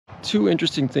Two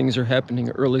interesting things are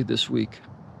happening early this week.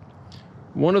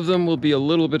 One of them will be a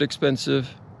little bit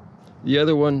expensive, the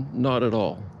other one not at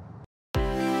all.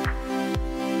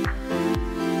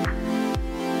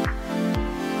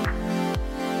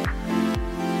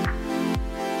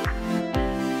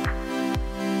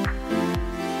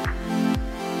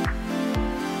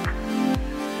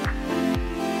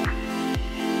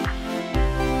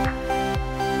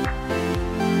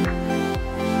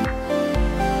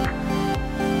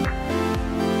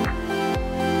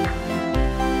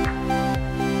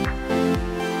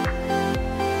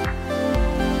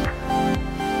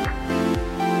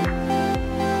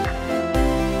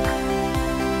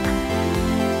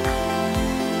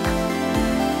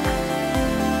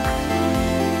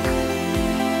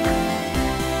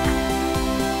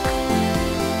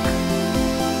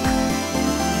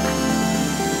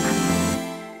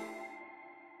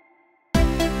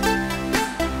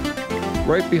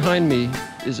 Right behind me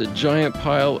is a giant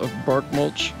pile of bark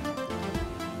mulch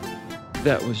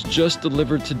that was just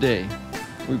delivered today.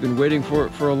 We've been waiting for it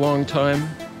for a long time.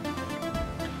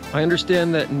 I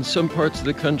understand that in some parts of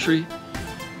the country,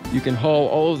 you can haul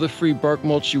all of the free bark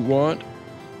mulch you want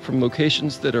from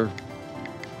locations that are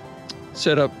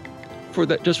set up for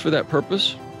that, just for that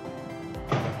purpose.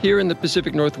 Here in the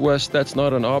Pacific Northwest, that's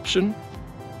not an option.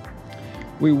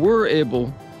 We were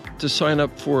able to sign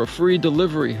up for a free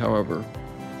delivery, however.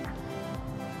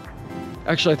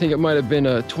 Actually, I think it might have been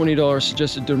a $20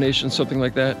 suggested donation, something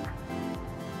like that.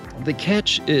 The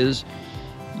catch is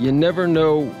you never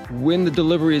know when the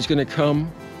delivery is going to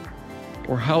come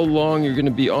or how long you're going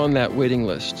to be on that waiting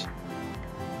list.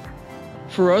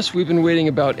 For us, we've been waiting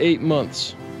about 8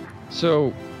 months.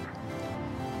 So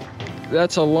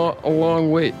that's a long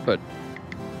wait, but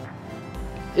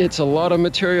it's a lot of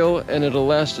material and it'll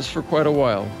last us for quite a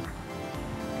while.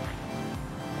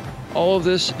 All of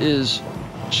this is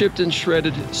chipped and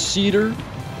shredded cedar,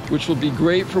 which will be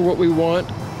great for what we want.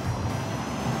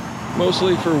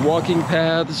 Mostly for walking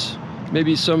paths,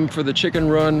 maybe some for the chicken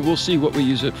run. We'll see what we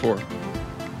use it for.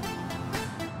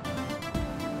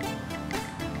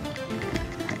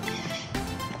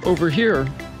 Over here,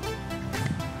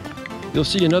 you'll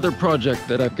see another project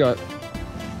that I've got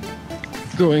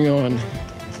going on.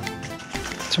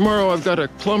 Tomorrow I've got a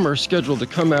plumber scheduled to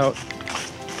come out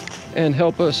and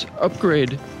help us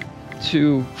upgrade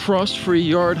to frost-free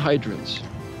yard hydrants.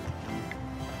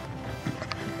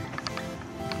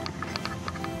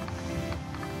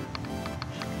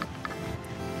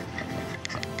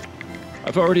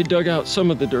 I've already dug out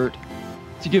some of the dirt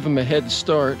to give them a head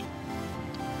start.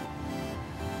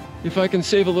 If I can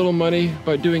save a little money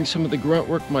by doing some of the grunt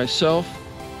work myself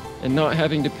and not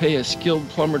having to pay a skilled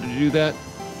plumber to do that,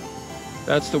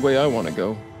 that's the way I want to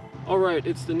go. All right,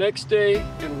 it's the next day,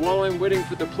 and while I'm waiting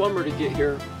for the plumber to get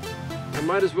here, I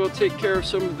might as well take care of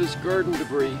some of this garden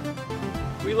debris.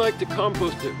 We like to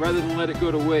compost it rather than let it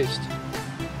go to waste.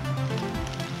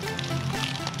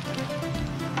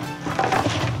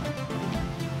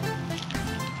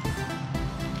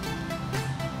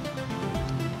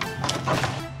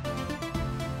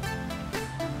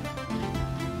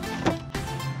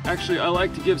 Actually, I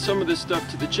like to give some of this stuff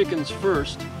to the chickens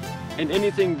first, and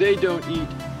anything they don't eat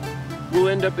will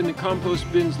end up in the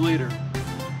compost bins later.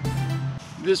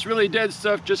 This really dead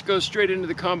stuff just goes straight into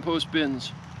the compost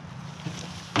bins.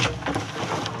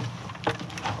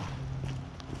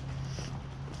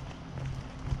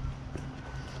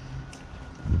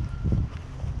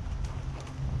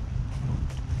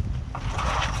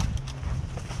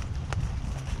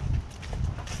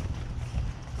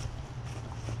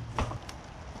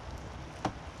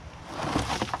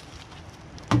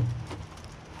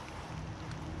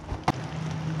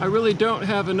 I really don't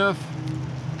have enough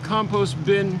compost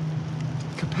bin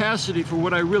capacity for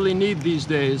what I really need these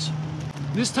days.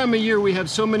 This time of year we have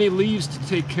so many leaves to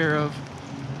take care of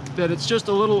that it's just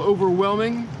a little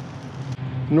overwhelming.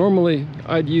 Normally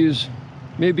I'd use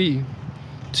maybe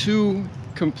 2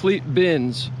 complete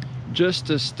bins just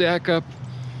to stack up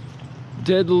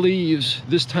dead leaves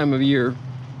this time of year.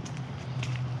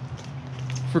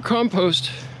 For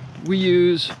compost, we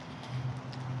use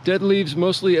dead leaves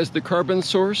mostly as the carbon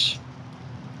source,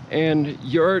 and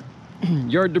yard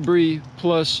debris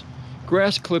plus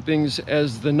grass clippings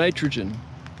as the nitrogen.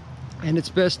 And it's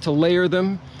best to layer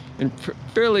them in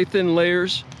fairly thin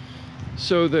layers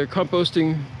so the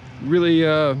composting really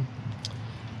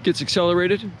gets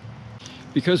accelerated.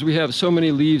 Because we have so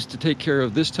many leaves to take care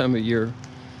of this time of year,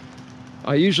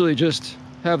 I usually just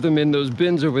have them in those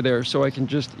bins over there so I can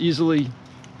just easily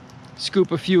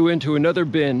scoop a few into another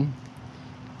bin,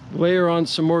 layer on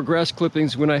some more grass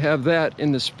clippings when I have that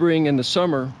in the spring and the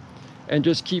summer, and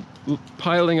just keep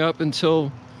piling up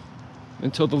until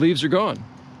the leaves are gone.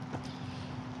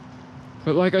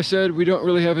 But like I said, we don't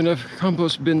really have enough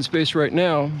compost bin space right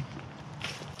now.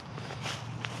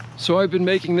 So I've been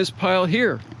making this pile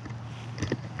here.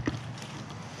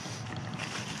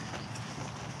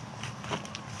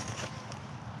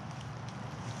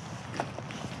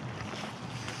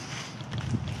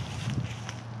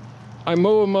 I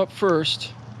mow them up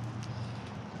first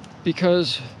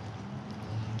because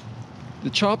the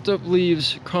chopped up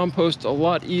leaves compost a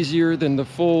lot easier than the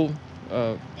full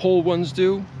whole ones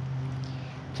do.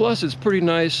 Plus it's pretty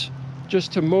nice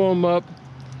just to mow them up,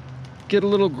 get a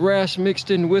little grass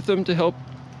mixed in with them to help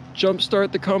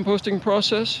jumpstart the composting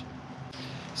process.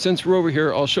 Since we're over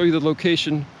here, I'll show you the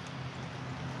location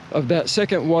of that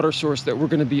second water source that we're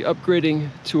going to be upgrading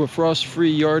to a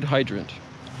frost-free yard hydrant.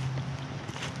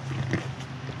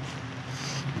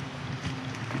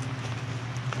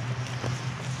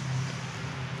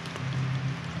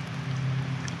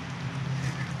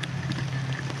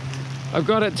 I've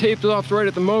got it taped off right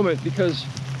at the moment because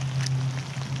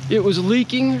it was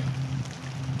leaking.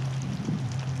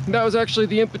 That was actually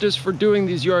the impetus for doing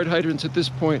these yard hydrants at this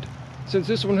point. Since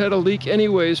this one had a leak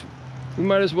anyways, we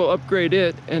might as well upgrade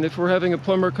it, and if we're having a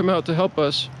plumber come out to help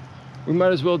us, we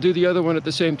might as well do the other one at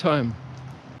the same time.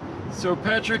 So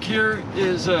Patrick here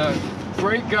is a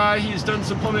great guy. He's done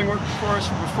some plumbing work for us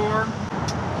before.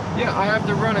 Yeah, I have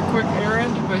to run a quick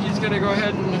errand, but he's gonna go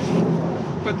ahead and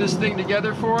put this thing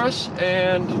together for us,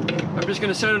 and I'm just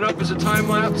going to set it up as a time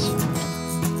lapse.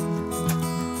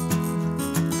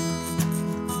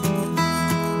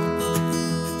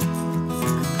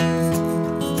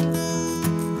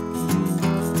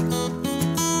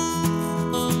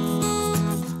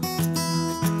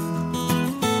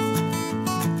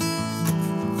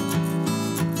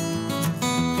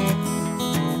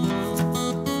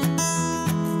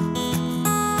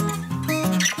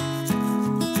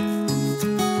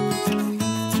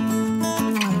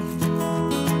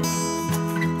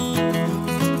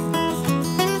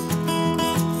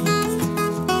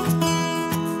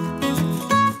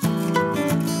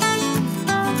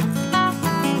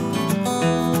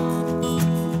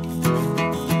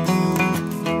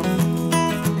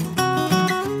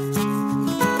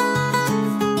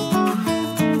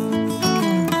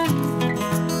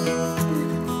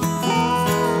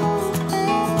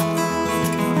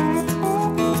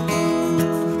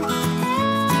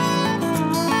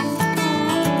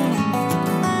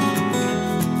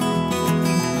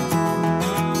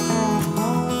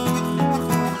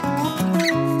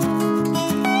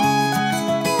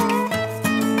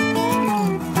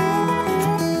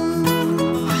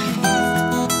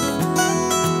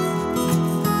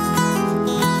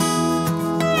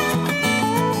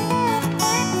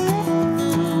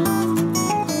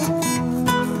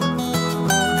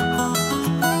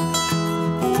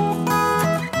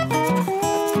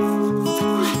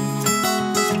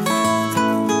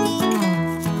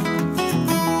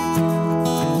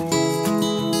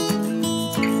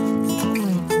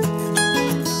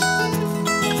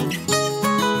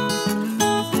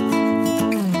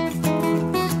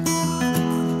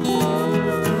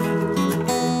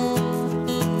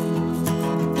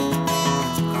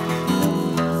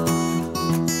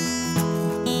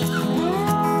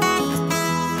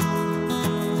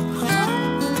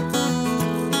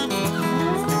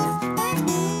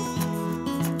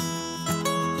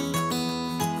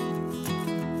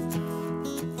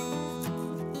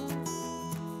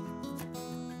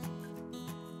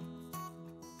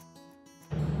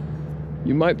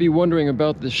 You might be wondering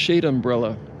about this shade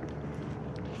umbrella.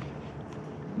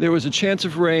 There was a chance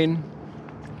of rain,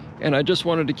 and I just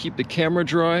wanted to keep the camera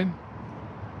dry,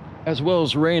 as well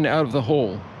as rain out of the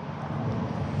hole.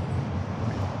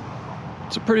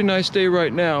 It's a pretty nice day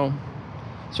right now,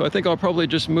 so I think I'll probably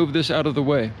just move this out of the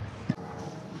way.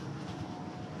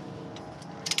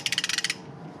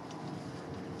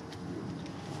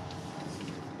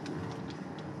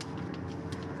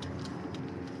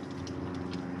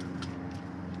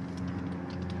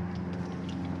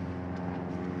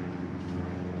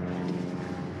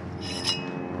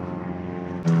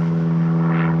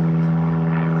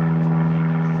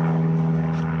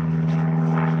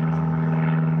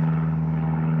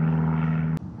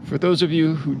 For those of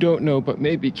you who don't know but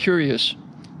may be curious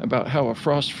about how a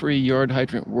frost-free yard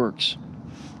hydrant works,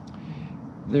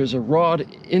 there's a rod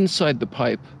inside the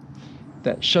pipe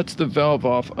that shuts the valve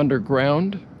off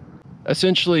underground.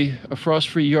 Essentially, a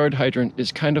frost-free yard hydrant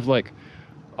is kind of like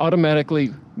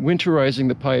automatically winterizing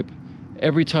the pipe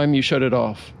every time you shut it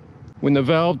off. When the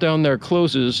valve down there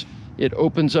closes, it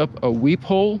opens up a weep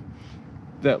hole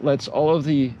that lets all of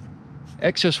the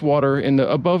excess water in the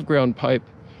above ground pipe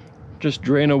just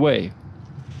drain away.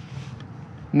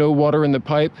 No water in the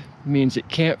pipe means it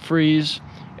can't freeze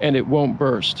and it won't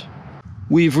burst.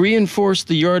 We've reinforced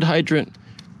the yard hydrant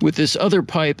with this other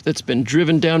pipe that's been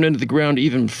driven down into the ground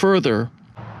even further,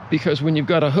 because when you've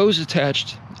got a hose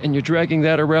attached and you're dragging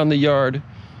that around the yard,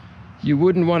 you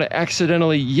wouldn't want to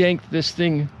accidentally yank this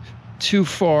thing too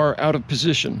far out of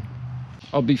position.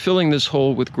 I'll be filling this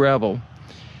hole with gravel.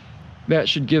 That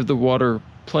should give the water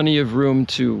plenty of room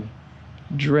to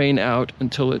drain out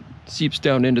until it seeps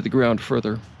down into the ground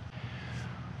further.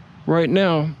 Right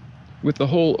now, with the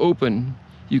hole open,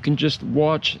 you can just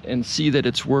watch and see that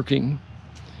it's working.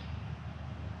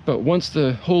 But once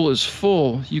the hole is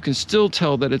full, you can still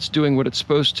tell that it's doing what it's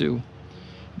supposed to,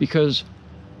 because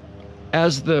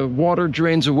as the water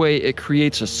drains away, it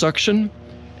creates a suction,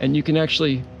 and you can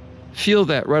actually feel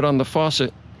that right on the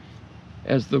faucet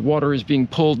as the water is being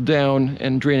pulled down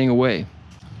and draining away.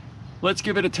 Let's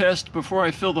give it a test before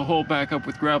I fill the hole back up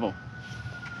with gravel.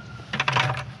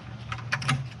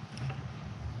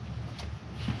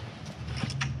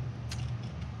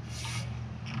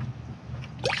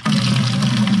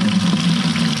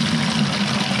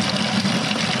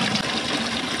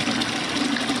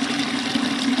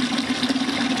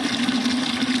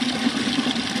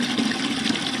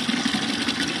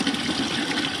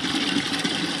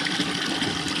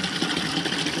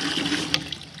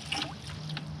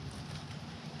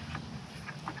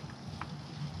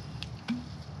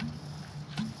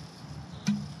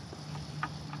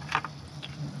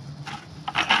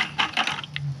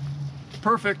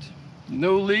 Perfect.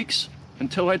 No leaks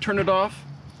until I turn it off,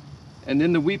 and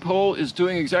then the weep hole is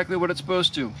doing exactly what it's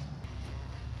supposed to.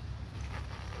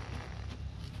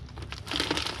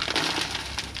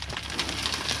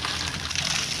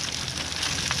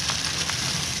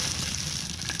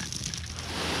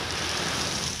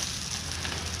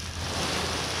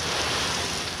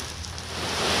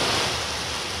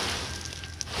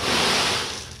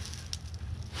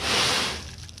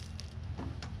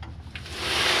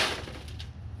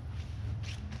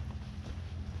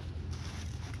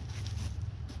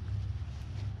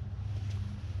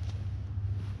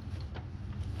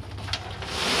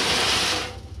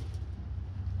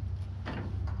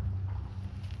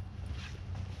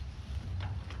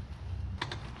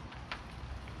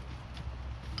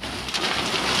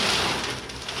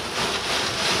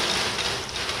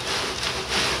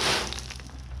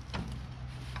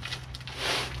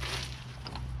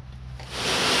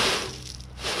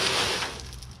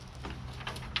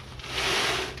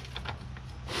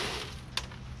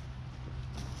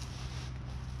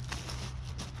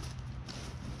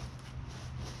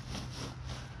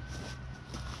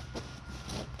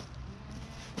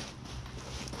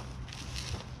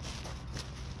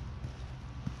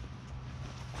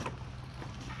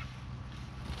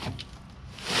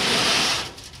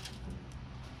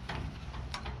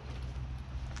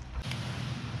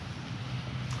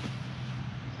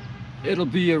 It'll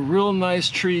be a real nice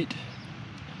treat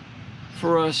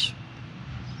for us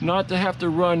not to have to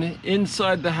run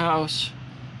inside the house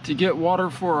to get water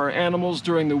for our animals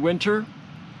during the winter.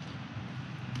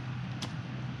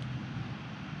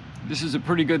 This is a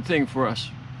pretty good thing for us.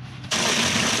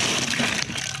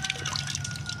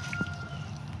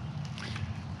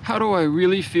 How do I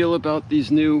really feel about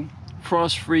these new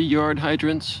frost-free yard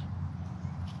hydrants?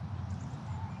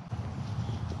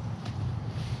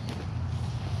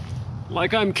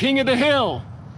 Like I'm king of the hill.